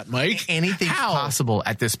do that, Mike? Anything's possible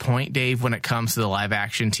at this point, Dave, when it comes to the live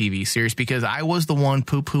action TV series, because I was the one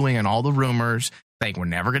poo-pooing on all the rumors, saying we're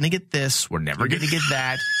never going to get this, we're never going to get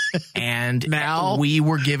that. And now we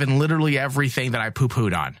were given literally everything that I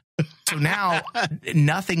poo-pooed on. So now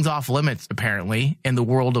nothing's off limits, apparently, in the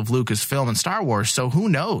world of Lucasfilm and Star Wars. So who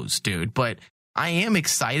knows, dude? But I am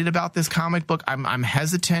excited about this comic book. I'm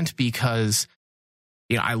hesitant because,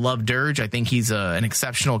 you know, I love Dirge. I think he's an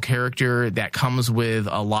exceptional character that comes with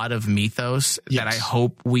a lot of mythos that I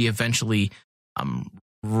hope we eventually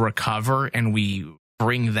recover and we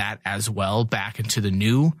bring that as well back into the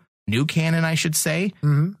new canon, I should say.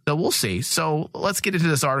 Mm-hmm. So we'll see. So let's get into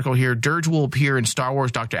this article here. Dirge will appear in Star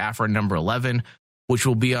Wars Dr. Aphra number 11, which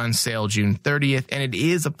will be on sale June 30th. And it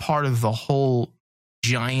is a part of the whole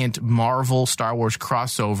giant Marvel Star Wars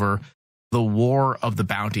crossover, The War of the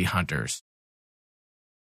Bounty Hunters.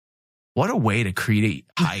 What a way to create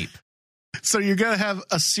hype. So you're going to have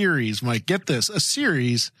a series, Mike, get this, a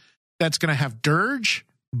series that's going to have Dirge,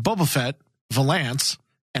 Boba Fett, Valance,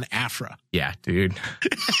 and Aphra. Yeah, dude.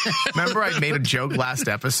 Remember I made a joke last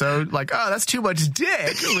episode? Like, oh, that's too much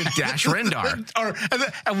dick with Dash Rendar.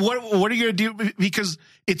 And what are you going to do? Because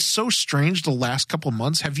it's so strange the last couple of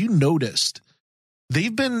months. Have you noticed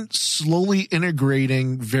they've been slowly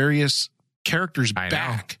integrating various characters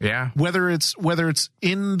back? Yeah. Whether it's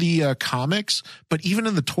in the comics, but even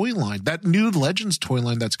in the toy line, that new Legends toy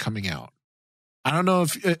line that's coming out. I don't know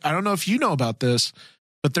if you know about this,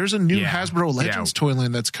 but there's a new Hasbro Legends toy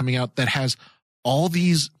line that's coming out that has all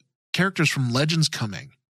these characters from Legends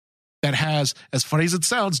coming. That has, as funny as it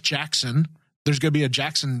sounds, Jackson. There's going to be a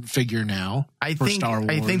Jackson figure now for Star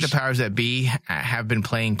Wars. I think the powers that be have been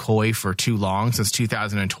playing coy for too long, since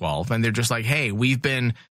 2012. And they're just like, hey, we've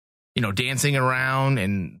been dancing around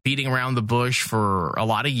and beating around the bush for a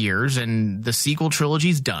lot of years, and the sequel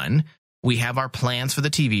trilogy's done. We have our plans for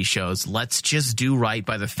the TV shows. Let's just do right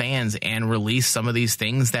by the fans and release some of these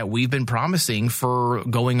things that we've been promising for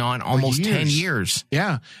going on almost 10 years.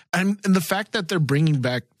 Yeah. And the fact that they're bringing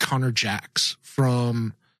back Connor Jax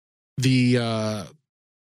from the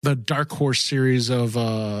Dark Horse series of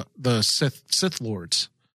the Sith Lords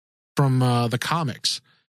from the comics.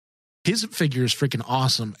 His figure is freaking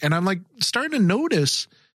awesome. And I'm like starting to notice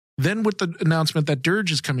then with the announcement that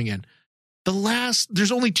Dirge is coming in.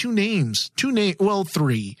 There's only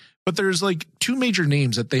three, but there's like two major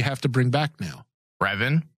names that they have to bring back now.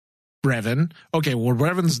 Revan. Okay, well,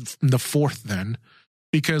 Revan's the fourth then,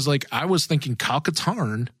 because like I was thinking Kyle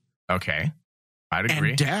Katarn. Okay, I'd agree.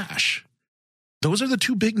 And Dash. Those are the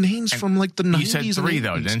two big names from like the 90s. You said three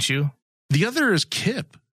though, didn't you? The other is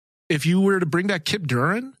Kip. If you were to bring back Kip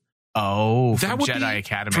Duran. Oh, that would Jedi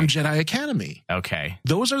Academy. From Jedi Academy. Okay.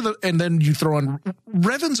 Those are and then you throw on,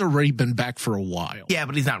 Revan's already been back for a while. Yeah,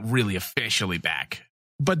 but he's not really officially back.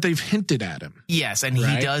 But they've hinted at him. Yes, and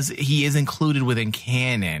he is included within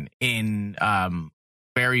canon in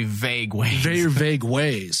very vague ways. Very vague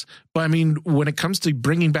ways. But I mean, when it comes to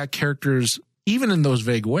bringing back characters, even in those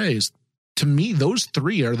vague ways, to me, those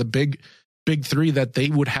three are the big three that they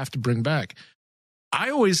would have to bring back.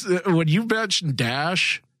 I always, when you mentioned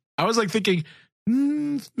Dash, I was like thinking,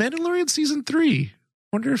 Mandalorian season 3.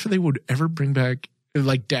 Wonder if they would ever bring back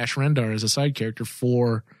like Dash Rendar as a side character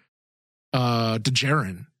for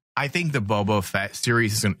Djarin. I think the Boba Fett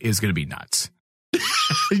series is going to be nuts.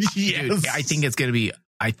 Yes. Dude, I think it's going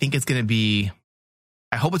to be.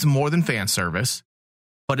 I hope it's more than fan service,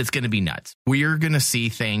 but it's going to be nuts. We're going to see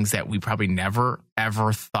things that we probably never,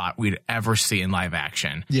 ever thought we'd ever see in live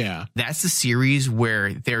action. Yeah. That's the series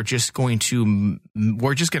where we're just going to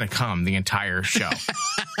come the entire show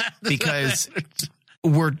because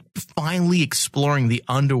we're finally exploring the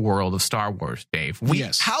underworld of Star Wars, Dave.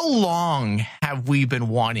 How long have we been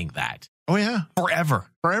wanting that? Oh, yeah. Forever.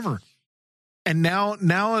 And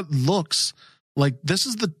now it looks like this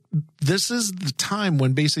is the time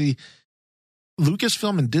when basically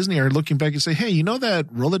Lucasfilm and Disney are looking back and say, hey, you know that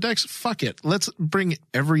Rolodex? Fuck it. Let's bring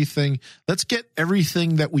everything. Let's get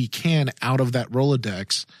everything that we can out of that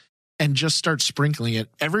Rolodex and just start sprinkling it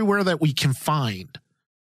everywhere that we can find.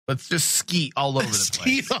 Let's just skeet all over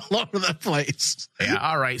the place. Yeah.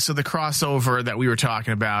 All right. So the crossover that we were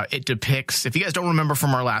talking about, it depicts, if you guys don't remember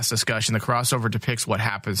from our last discussion, the crossover depicts what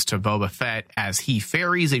happens to Boba Fett as he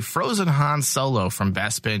ferries a frozen Han Solo from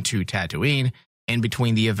Bespin to Tatooine in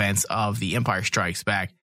between the events of The Empire Strikes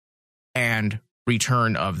Back and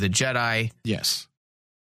Return of the Jedi. Yes.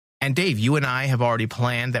 And Dave, you and I have already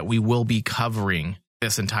planned that we will be covering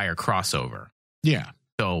this entire crossover. Yeah.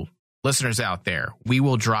 So listeners out there, we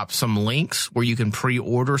will drop some links where you can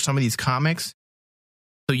pre-order some of these comics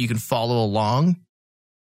so you can follow along,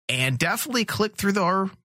 and definitely click through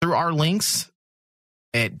our links.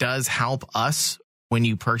 It does help us when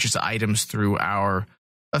you purchase items through our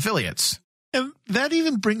affiliates. And that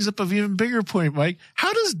even brings up an even bigger point, Mike.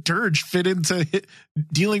 How does Dirge fit into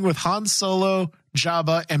dealing with Han Solo,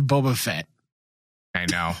 Jabba, and Boba Fett? I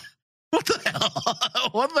know. What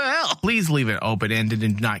the hell? Please leave it open-ended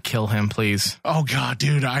and not kill him, please. Oh, God,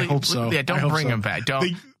 dude, I hope so. Yeah, don't bring him back.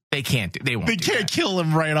 They can't. They won't. They can't kill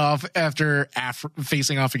him right off after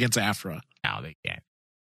facing off against Afra. No, they can't.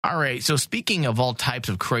 All right, so speaking of all types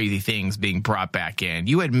of crazy things being brought back in,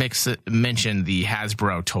 you had mentioned the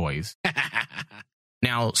Hasbro toys.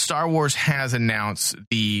 Now, Star Wars has announced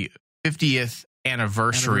the 50th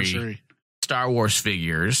anniversary Star Wars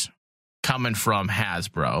figures coming from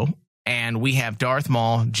Hasbro, and we have Darth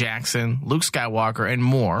Maul, Jackson, Luke Skywalker, and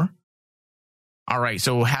more. All right,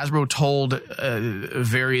 so Hasbro told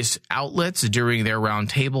various outlets during their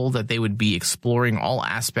roundtable that they would be exploring all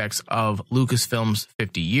aspects of Lucasfilm's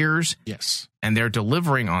 50 years. Yes. And they're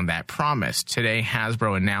delivering on that promise. Today,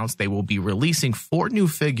 Hasbro announced they will be releasing 4 new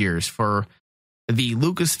figures for the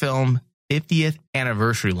Lucasfilm 50th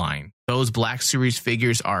anniversary line. Those Black Series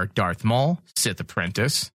figures are Darth Maul, Sith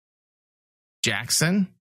Apprentice, Jackson,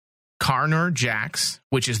 Karnor Jax,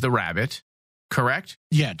 which is the rabbit, correct?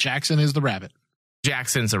 Yeah, Jackson is the rabbit.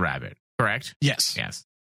 Jackson's a rabbit, correct? Yes.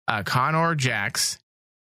 Karnor Jax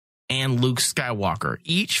and Luke Skywalker.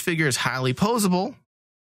 Each figure is highly posable,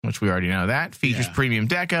 which we already know that. Features premium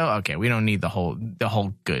deco. Okay, we don't need the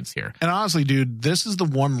whole goods here. And honestly, dude, this is the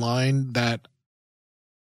one line that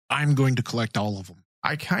I'm going to collect all of them.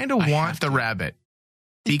 I kind of want the rabbit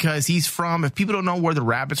because he's from, if people don't know where the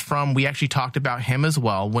rabbit's from, we actually talked about him as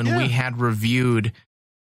well when we had reviewed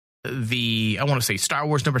I want to say Star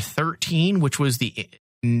Wars number 13, which was the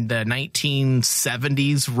the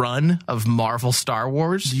 1970s run of Marvel Star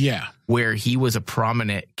Wars. Yeah. Where he was a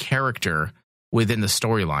prominent character within the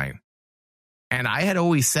storyline. And I had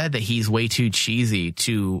always said that he's way too cheesy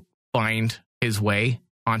to find his way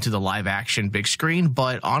onto the live action big screen.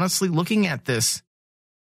 But honestly, looking at this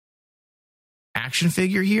action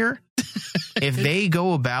figure here, if they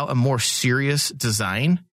go about a more serious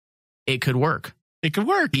design, it could work. It could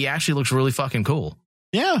work. He actually looks really fucking cool.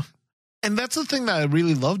 Yeah. And that's the thing that I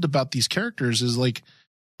really loved about these characters is like,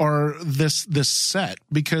 or this set,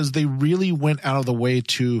 because they really went out of the way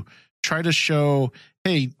to try to show,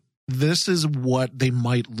 hey, this is what they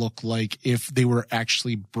might look like if they were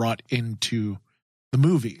actually brought into the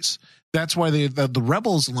movies. That's why the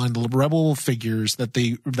Rebels line, the Rebel figures that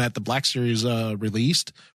the Black Series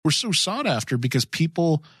released were so sought after because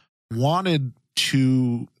people wanted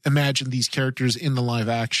to imagine these characters in the live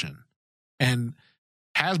action. And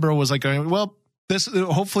Hasbro was like, well,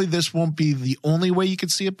 hopefully this won't be the only way you can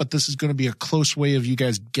see it, but this is going to be a close way of you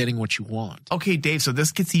guys getting what you want. Okay, Dave, so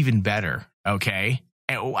this gets even better, okay?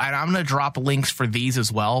 And I'm going to drop links for these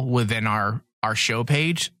as well within our show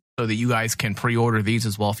page so that you guys can pre-order these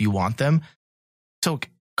as well if you want them. So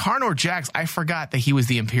Carnor Jax, I forgot that he was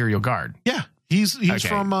the Imperial Guard. Yeah, he's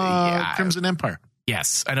from Crimson Empire.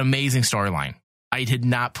 Yes, an amazing storyline. I did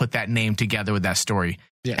not put that name together with that story.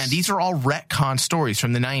 Yes. And these are all retcon stories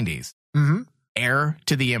from the 90s. Mm-hmm. Heir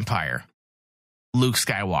to the Empire, Luke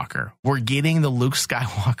Skywalker. We're getting the Luke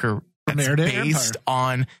Skywalker that's based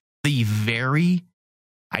on the very...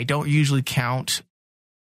 I don't usually count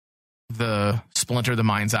the Splinter of the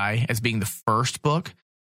Mind's Eye as being the first book,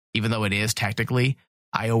 even though it is technically.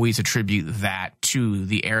 I always attribute that to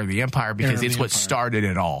the Heir of the Empire because it's what started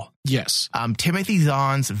it all. Yes. Timothy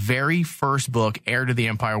Zahn's very first book, Heir to the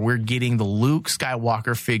Empire, we're getting the Luke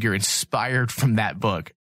Skywalker figure inspired from that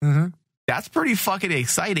book. Mm-hmm. That's pretty fucking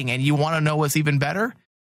exciting. And you want to know what's even better?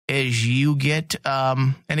 Is you get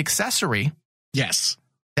an accessory. Yes.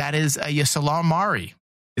 That is a Ysalamari.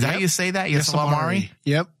 Is that how you say that? Ysalamari?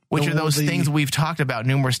 Yep. Which are those things we've talked about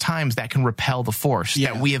numerous times that can repel the Force,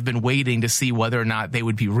 that we have been waiting to see whether or not they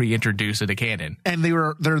would be reintroduced into canon. And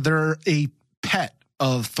they're a pet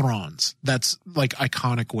of Thrawn's that's like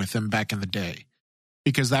iconic with him back in the day.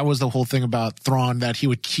 Because that was the whole thing about Thrawn, that he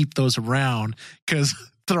would keep those around because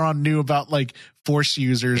Thrawn knew about like Force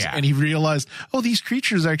users and he realized, oh, these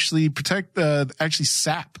creatures actually actually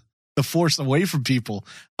sap the Force away from people.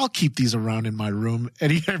 I'll keep these around in my room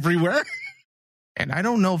everywhere. And I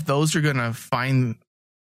don't know if those are going to find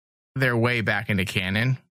their way back into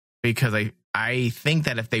canon, because I think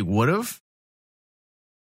that if they would have,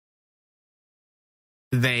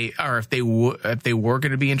 if they were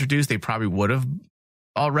going to be introduced, they probably would have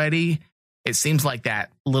already. It seems like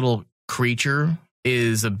that little creature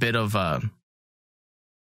is a bit of an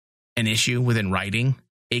issue within writing.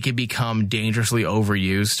 It could become dangerously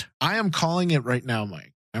overused. I am calling it right now, Mike.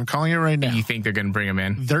 I'm calling it right now. You think they're going to bring him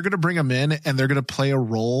in? They're going to bring him in, and they're going to play a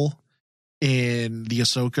role in the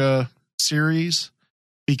Ahsoka series,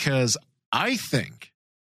 because I think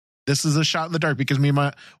this is a shot in the dark. Because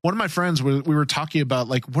one of my friends, we were talking about,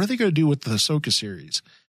 like, what are they going to do with the Ahsoka series?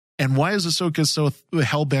 And why is Ahsoka so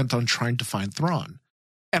hell-bent on trying to find Thrawn?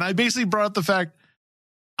 And I basically brought up the fact,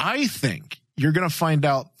 I think you're going to find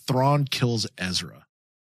out Thrawn kills Ezra.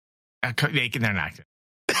 They're not.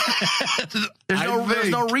 There's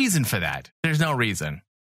no reason for that. There's no reason.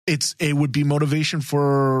 It would be motivation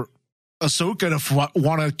for Ahsoka to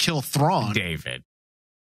want to kill Thrawn. David,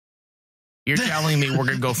 you're telling me we're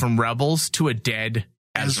going to go from Rebels to a dead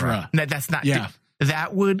Ezra? That's not. Yeah.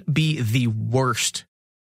 That would be the worst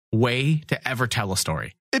way to ever tell a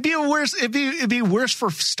story. It'd be worse for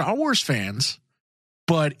Star Wars fans,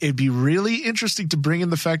 but it'd be really interesting to bring in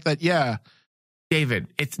the fact that, David,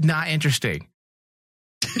 it's not interesting.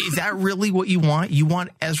 Is that really what you want? You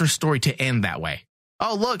want Ezra's story to end that way?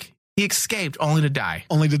 Oh, look, he escaped only to die.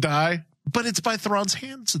 Only to die? But it's by Thrawn's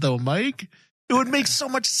hands, though, Mike. It would make so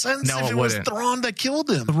much sense if it was Thrawn that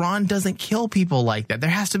killed him. Thrawn doesn't kill people like that. There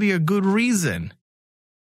has to be a good reason.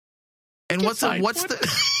 And what's the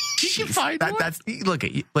You can find one.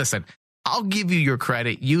 Listen, I'll give you your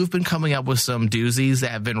credit. You've been coming up with some doozies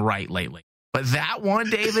that have been right lately. But that one,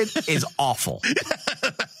 David, is awful.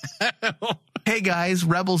 Hey, guys,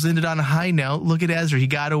 Rebels ended on a high note. Look at Ezra. He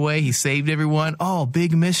got away. He saved everyone. Oh,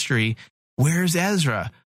 big mystery. Where's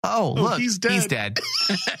Ezra? Oh, look, he's dead. He's dead.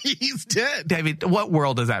 He's dead. David, what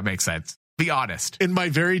world does that make sense? Be honest. In my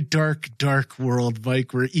very dark, dark world,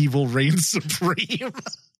 Mike, where evil reigns supreme.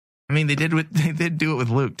 I mean, they did do it with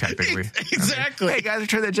Luke, technically. Exactly. Hey, guys,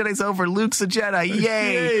 return the Jedi's over. Luke's a Jedi.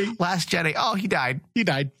 Yay. Last Jedi. Oh, he died. He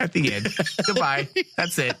died. At the end. Goodbye.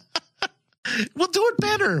 That's it. We'll do it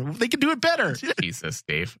better. They can do it better. Jesus,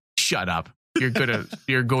 Dave. Shut up.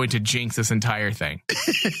 You're going to jinx this entire thing.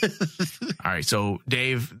 All right, so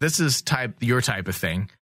Dave, this is your type of thing.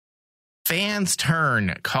 Fans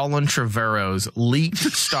turn Colin Trevorrow's leaked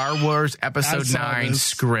Star Wars Episode 9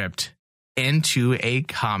 script into a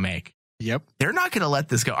comic. Yep. They're not going to let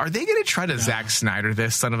this go. Are they going to try to Zack Snyder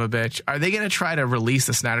this, son of a bitch? Are they going to try to release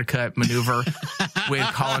the Snyder Cut maneuver with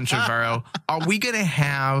Colin Trevorrow? Are we going to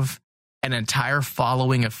have an entire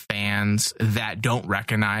following of fans that don't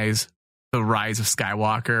recognize The Rise of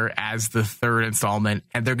Skywalker as the third installment,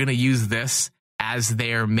 and they're going to use this as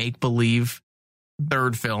their make-believe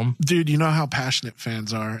third film? Dude, you know how passionate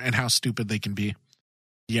fans are and how stupid they can be.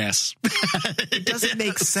 Yes. It doesn't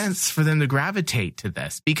make sense for them to gravitate to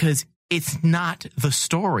this because it's not the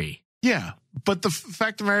story. Yeah, but the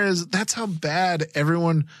fact of the matter is that's how bad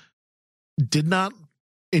everyone did not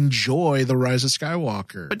enjoy The Rise of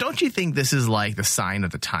Skywalker. But don't you think this is like the sign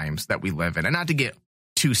of the times that we live in? And not to get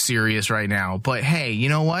too serious right now, but hey, you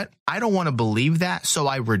know what? I don't want to believe that, so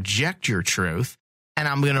I reject your truth, and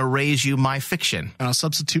I'm going to raise you my fiction. And I'll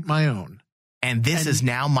substitute my own. And this is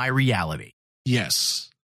now my reality. Yes.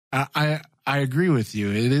 I agree with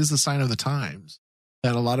you. It is the sign of the times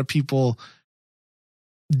that a lot of people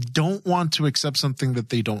don't want to accept something that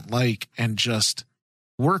they don't like and just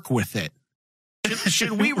work with it.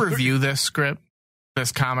 Should we review this script,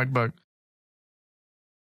 this comic book?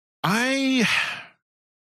 I've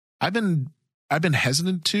been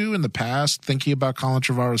hesitant to in the past thinking about Colin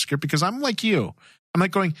Trevorrow's script because I'm like you. I'm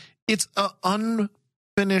like going, it's an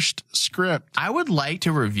unfinished script. I would like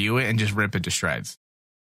to review it and just rip it to shreds.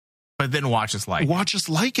 But then watch us like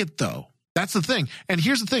it, though. That's the thing. And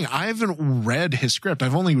here's the thing. I haven't read his script.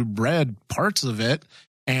 I've only read parts of it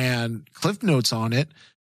and cliff notes on it.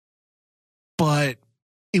 But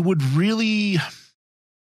it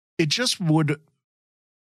just would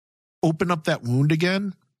open up that wound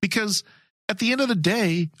again. Because at the end of the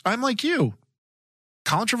day, I'm like you.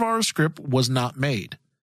 Colin Trevorrow's script was not made.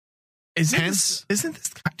 Isn't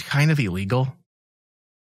this kind of illegal?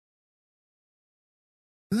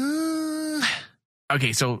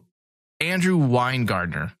 Okay, so Andrew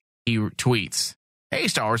Weingardner, he tweets, "Hey,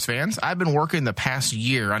 Star Wars fans, I've been working the past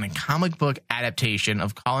year on a comic book adaptation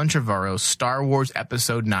of Colin Trevorrow's Star Wars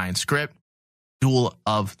Episode 9 script, Duel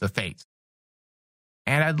of the Fates.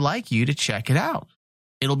 And I'd like you to check it out.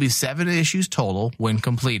 It'll be 7 issues total when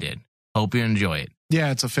completed. Hope you enjoy it."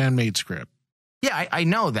 Yeah, it's a fan-made script. Yeah, I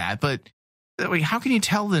know that, but wait, how can you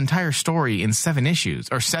tell the entire story in 7 issues?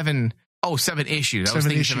 Or 7 issues. I was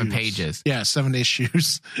thinking 7 pages. Yeah, 7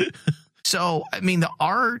 issues. So, I mean, the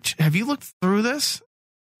art, have you looked through this?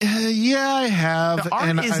 Yeah, I have. The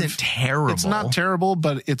art isn't terrible. It's not terrible,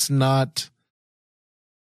 but it's not...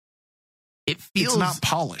 It's not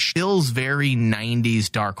polished. Feels very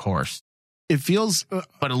 90s Dark Horse. It feels...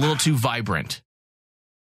 but a little too vibrant.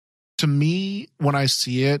 To me, when I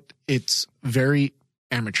see it, it's very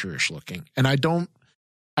amateurish looking. And I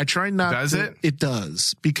try not Does to... it? It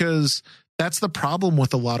does. Because that's the problem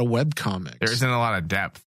with a lot of webcomics. There isn't a lot of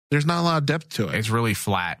depth. There's not a lot of depth to it. It's really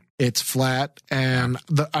flat. It's flat, and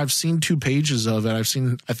I've seen 2 pages of it. I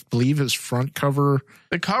believe his front cover.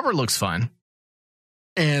 The cover looks fun.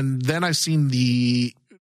 And then I've seen the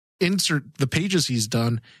pages he's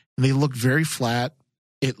done, and they look very flat.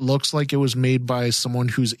 It looks like it was made by someone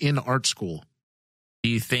who's in art school. Do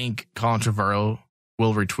you think Colin Trevorrow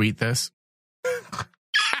will retweet this?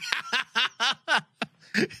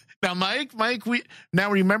 Now, Mike,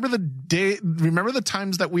 remember the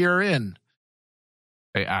times that we are in.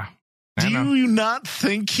 Yeah. Do you not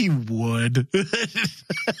think he would?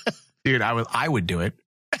 Dude, I would do it.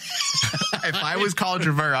 If I was Colin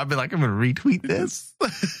Trevorrow, I'd be like, I'm going to retweet this.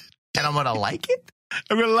 And I'm going to like it.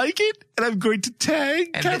 I'm going to like it. And I'm going to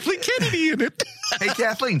tag Kathleen Kennedy in it. Hey,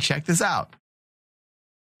 Kathleen, check this out.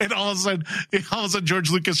 And all of a sudden, George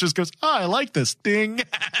Lucas just goes, "Oh, I like this." Ding.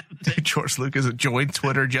 George Lucas joined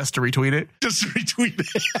Twitter just to retweet it. Just to retweet it.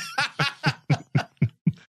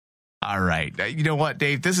 All right. You know what,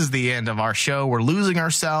 Dave? This is the end of our show. We're losing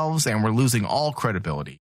ourselves and we're losing all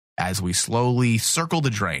credibility as we slowly circle the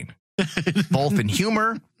drain, both in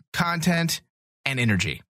humor, content, and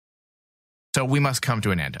energy. So we must come to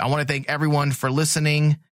an end. I want to thank everyone for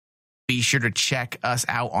listening. Be sure to check us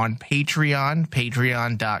out on Patreon,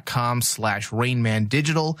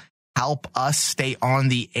 patreon.com/RainmanDigital. Help us stay on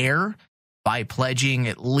the air by pledging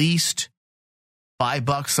at least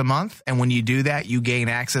 $5 a month. And when you do that, you gain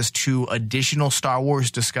access to additional Star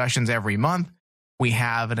Wars discussions every month. We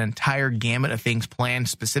have an entire gamut of things planned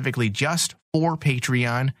specifically just for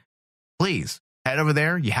Patreon. Please head over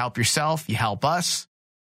there. You help yourself. You help us.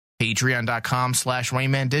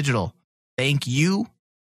 Patreon.com/Rayman Digital. Thank you,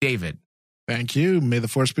 David. Thank you. May the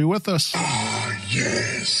Force be with us.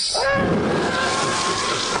 Yes.